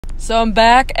So I'm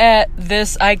back at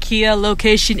this IKEA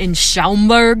location in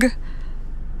Schaumburg.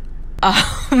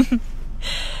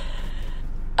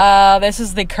 This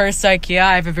is the cursed IKEA.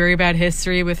 I have a very bad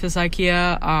history with this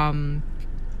IKEA.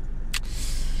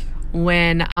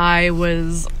 When I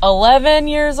was 11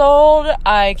 years old,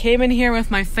 I came in here with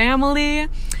my family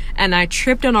and I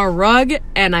tripped on a rug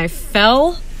and I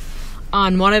fell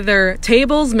on one of their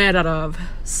tables made out of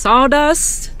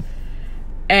sawdust.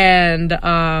 And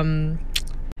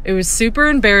it was super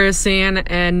embarrassing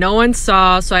and no one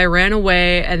saw, so I ran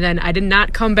away, and then I did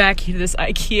not come back to this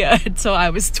IKEA until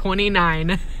I was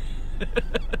 29.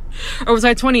 Or was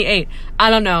I 28?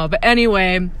 I don't know. But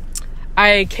anyway,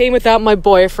 I came without my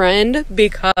boyfriend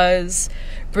because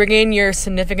bringing your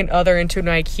significant other into an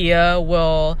IKEA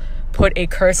will put a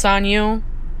curse on you.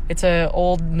 It's an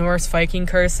old Norse Viking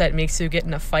curse that makes you get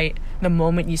in a fight the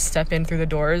moment you step in through the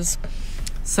doors.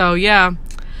 So yeah,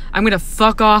 I'm gonna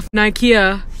fuck off in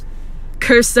IKEA.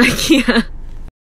 Cursed IKEA.